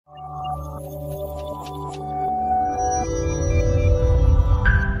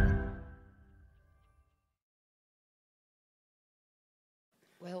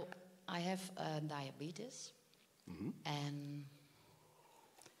Well, I have diabetes, and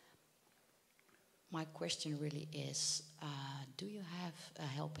my question really is, do you have a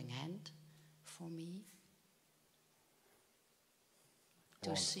helping hand for me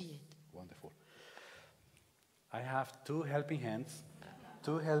to see it? Wonderful. I have two helping hands,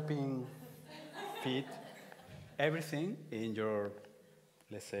 two helping feet, everything in your,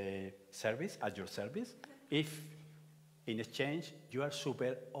 let's say, service, at your service, if in exchange you are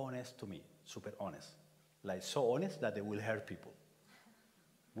super honest to me, super honest, like so honest that they will hurt people.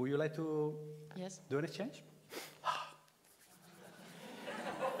 Would you like to do an exchange?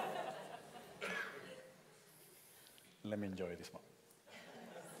 Let me enjoy this one.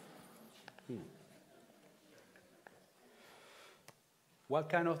 What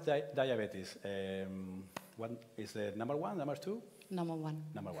kind of diabetes? What is the number one, number two? Number one.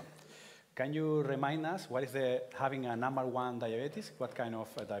 Number one. Can you remind us what is having a number one diabetes? What kind of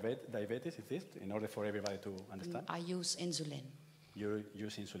diabetes is this, in order for everybody to understand? I use insulin. You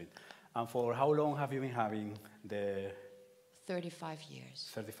use insulin. And for how long have you been having the... 35 years.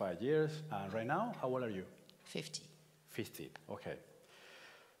 35 years. And right now, how old are you? 50. 50, okay.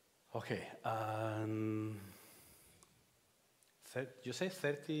 Okay. You say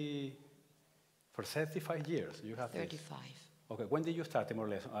 30, for 35 years you have 35. This. Okay, when did you start, more or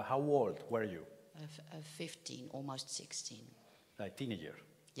less? How old were you? 15, almost 16. Like teenager?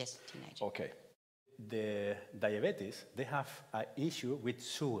 Yes, teenager. Okay. The diabetes, they have an issue with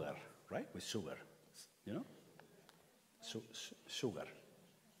sugar, right? With sugar, you know? Sugar.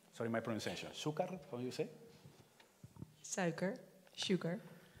 Sorry, my pronunciation. Sugar, how do you say? Suiker, sugar.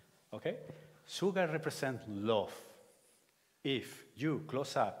 Okay. Sugar represents love. If you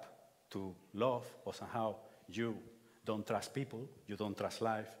close up to love, or somehow you don't trust people, you don't trust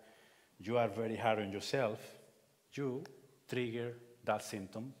life, you are very hard on yourself, you trigger that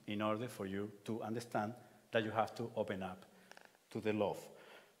symptom in order for you to understand that you have to open up to the love.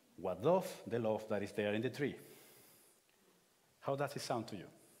 What love? The love that is there in the tree. How does it sound to you?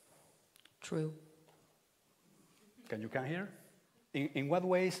 True. Can you come here? In what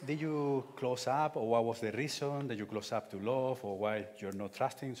ways did you close up, or what was the reason that you close up to love, or why you're not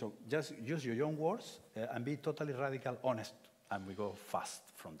trusting? So just use your own words and be totally radical honest, and we go fast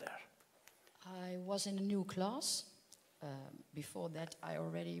from there. I was in a new class. Before that, I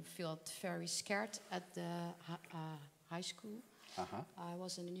already felt very scared at the high school. I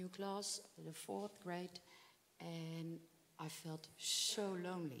was in a new class, the 4th grade, and I felt so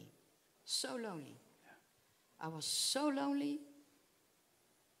lonely. So lonely. Yeah. I was so lonely,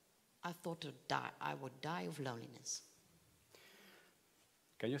 I thought I would die of loneliness.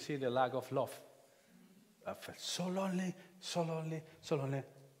 Can you see the lack of love? I felt so lonely, so lonely, so lonely,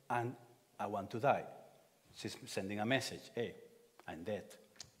 and I want to die. She's sending a message, hey, I'm dead,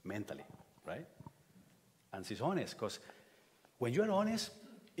 mentally, right? And she's honest, because when you're honest,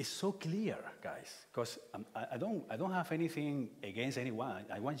 it's so clear, guys, because I don't have anything against anyone.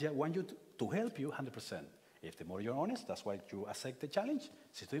 I want you to help you 100%. If the more you're honest, that's why you accept the challenge.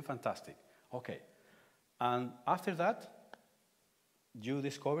 She's doing fantastic. Okay. And after that, you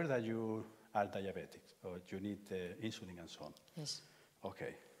discover that you are diabetic, or you need insulin and so on. Yes.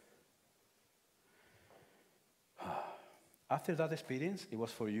 Okay. After that experience, it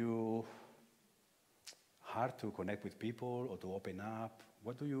was for you hard to connect with people or to open up.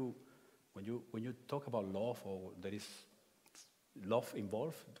 What do you, when you talk about love, or there is love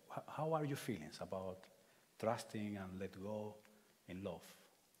involved, how are your feelings about trusting and let go in love?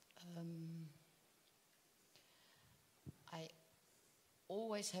 I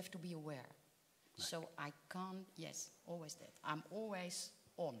always have to be aware. Right. So I can't, always that. I'm always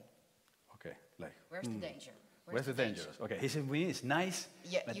on. Okay, like. Where's the danger? Where's the danger? Okay, he said it's nice.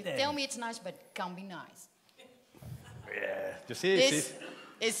 Yeah, you tell me it's nice, but it can't be nice. Yeah, you see,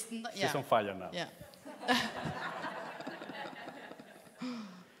 she's on fire now. Yeah.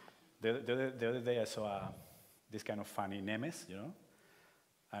 The other day I saw this kind of funny memes, you know,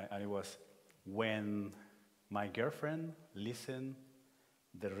 and it was when my girlfriend listened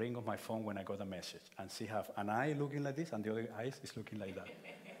the ring of my phone when I got a message, and she have an eye looking like this, and the other eye is looking like that,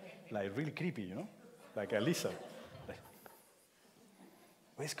 like really creepy, you know, like a lizard. Like,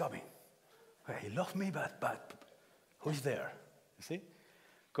 who's coming? Well, he loves me, but who's there? You see?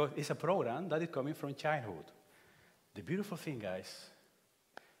 Because it's a program that is coming from childhood. The beautiful thing, guys,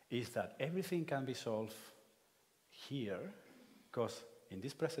 is that everything can be solved here, because in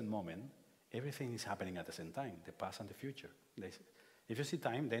this present moment, everything is happening at the same time, the past and the future. If you see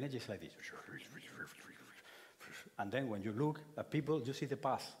time, the energy is like this. And then when you look at people, you see the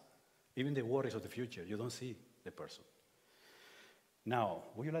past. Even the worries of the future, you don't see the person. Now,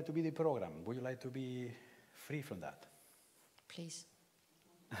 would you like to be the program? Would you like to be free from that? Please.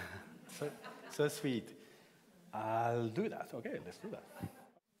 So sweet. I'll do that. Okay, let's do that.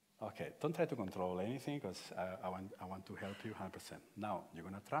 Okay, don't try to control anything because I want to help you 100%. Now, you're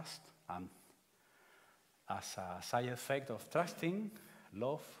going to trust, and as a side effect of trusting,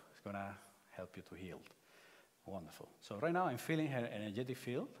 love is going to help you to heal. Wonderful. So right now, I'm feeling her energetic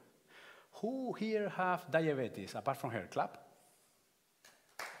field. Who here have diabetes, apart from her? Clap.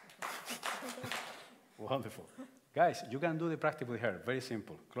 Wonderful. Guys, you can do the practice with her. Very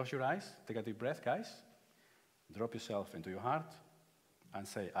simple. Close your eyes, take a deep breath, guys. Drop yourself into your heart and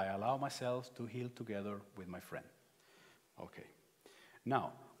say, I allow myself to heal together with my friend. Okay.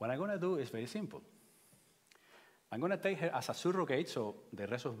 Now, what I'm going to do is very simple. I'm going to take her as a surrogate, so the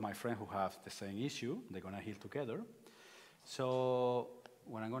rest of my friends who have the same issue, they're going to heal together. So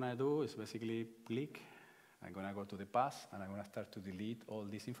what I'm going to do is basically click. I'm going to go to the past, and I'm going to start to delete all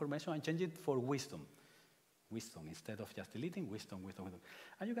this information and change it for wisdom. Wisdom, instead of just deleting, wisdom, wisdom, wisdom.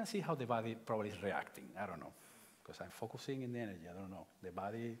 And you can see how the body probably is reacting. I don't know, because I'm focusing in the energy. I don't know. The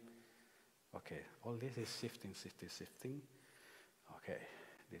body, okay, all this is shifting, shifting, shifting. Okay,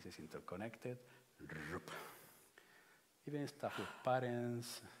 this is interconnected. Even stuff with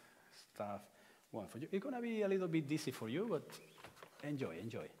parents, stuff. Well, for you, it's going to be a little bit dizzy for you, but enjoy,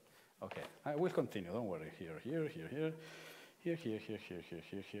 enjoy. Okay, I will continue. Don't worry. Here, here, here, here, here, here, here, here, here,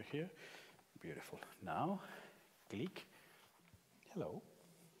 here, here, here. Beautiful. Now, click. Hello.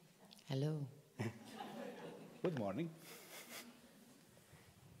 Hello. Good morning.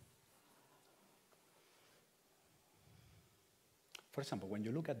 For example, when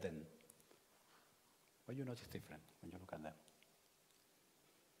you look at them, what do you notice different when you look at them?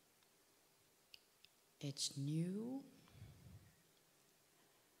 It's new.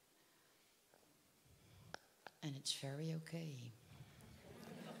 And it's very okay.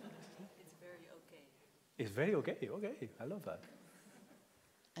 It's very okay. It's very okay. Okay, I love that.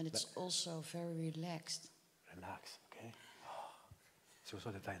 And it's also very relaxed. Relax, okay. Se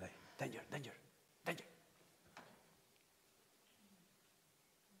usó detalle like, danger, danger, danger.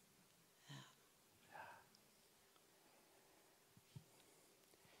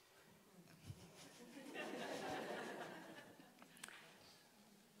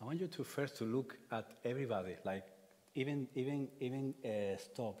 I want you to first to look at everybody, like even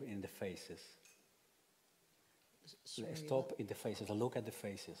stop in the faces. Sorry, Stop in the faces, look at the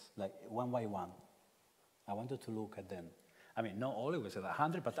faces, like one by one. I want you to look at them. I mean, not always at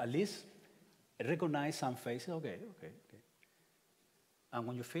 100, but at least recognize some faces. Okay, okay, okay. And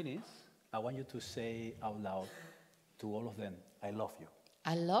when you finish, I want you to say out loud to all of them, I love you.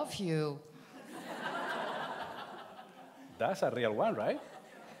 I love you. That's a real one, right?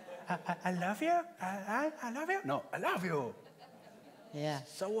 I love you? I love you? No, I love you. Yeah.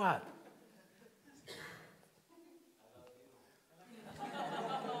 So what?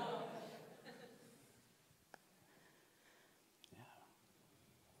 Yeah.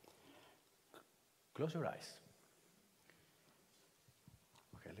 Close your eyes.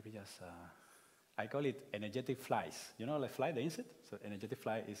 Okay, let me just, I call it energetic flies. You know, like fly, the insect? So energetic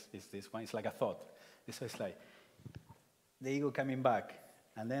fly is this one. It's like a thought. So it's like the ego coming back.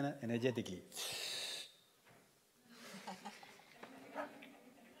 And then energetically.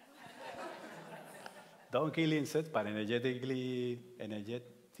 Don't kill insect, but energetic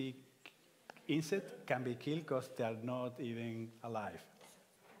insect can be killed because they are not even alive.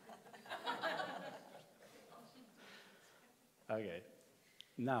 Okay.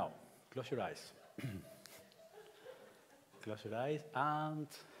 Now, close your eyes. Close your eyes and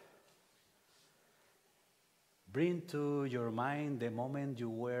bring to your mind the moment you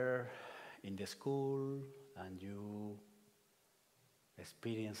were in the school and you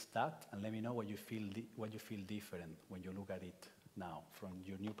experienced that, and let me know what you feel different when you look at it now from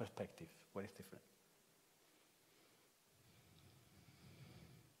your new perspective. What is different?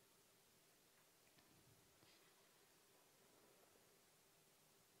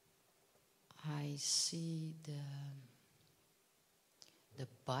 I see the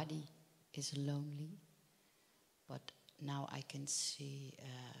body is lonely. But now I can see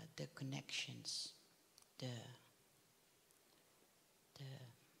the connections, to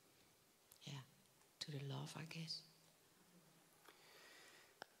the love, I guess.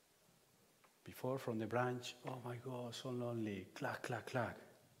 Before from the branch, oh my God, so lonely, clack, clack, clack.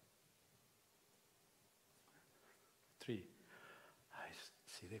 3, I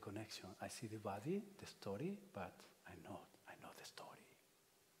see the connection, I see the body, the story, but I know the story.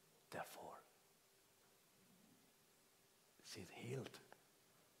 therefore, she's healed.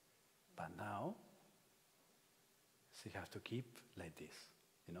 But now, she has to keep like this,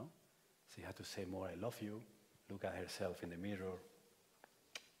 you know? She has to say more, I love you, look at herself in the mirror,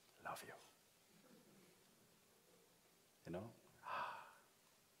 love you. You know?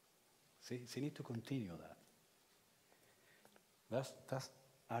 She needs to continue that. That's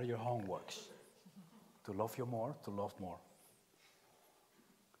are your homeworks. To love you more, to love more.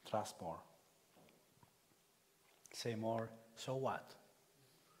 Trust more. Say more, so what?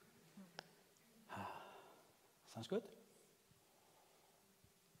 Sounds good?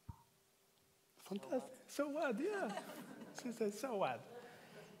 Fantastic. So what? Yeah. She said, so what?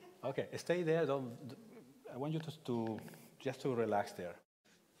 Okay, stay there. I want you to just to relax there.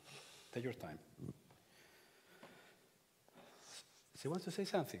 Take your time. She wants to say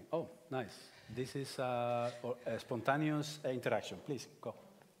something. Oh, nice. This is a spontaneous interaction. Please, go.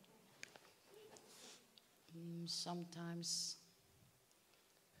 Sometimes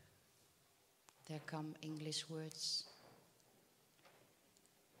there come English words.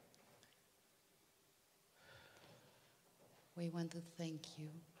 We want to thank you,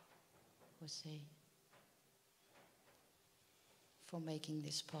 Jose, for making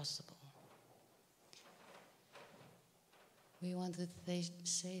this possible. We want to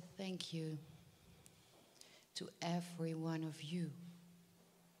say thank you to every one of you,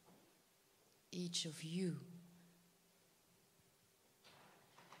 each of you.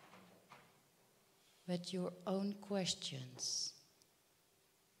 But your own questions,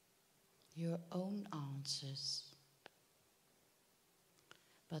 your own answers,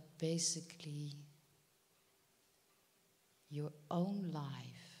 but basically your own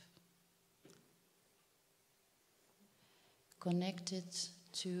life, connected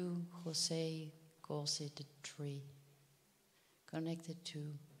to, Jose calls it a tree, connected to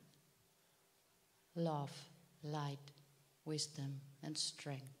love, light, wisdom, and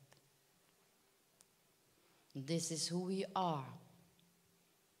strength. This is who we are.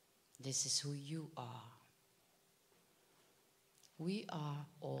 This is who you are. We are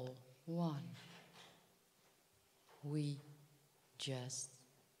all one. We just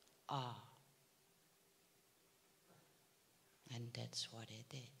are. And that's what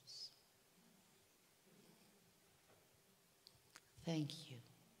it is. Thank you.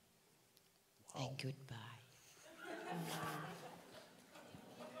 Wow. And goodbye.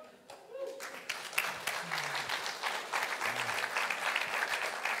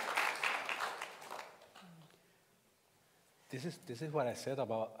 This is what I said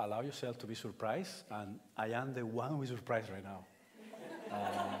about allow yourself to be surprised, and I am the one who is surprised right now.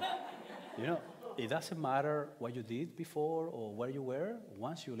 You know, it doesn't matter what you did before or where you were.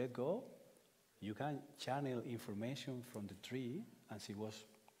 Once you let go, you can channel information from the tree, and she was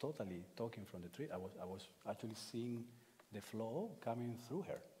totally talking from the tree. I was actually seeing the flow coming through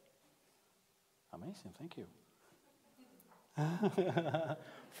her. Amazing, thank you.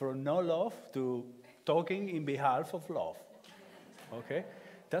 From no love to talking in behalf of love. Okay?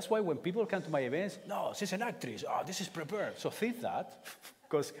 That's why when people come to my events, no, she's an actress. Oh, this is prepared. So think that,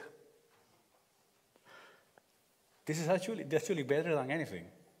 because this is actually better than anything.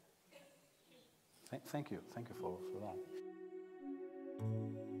 Thank you for that.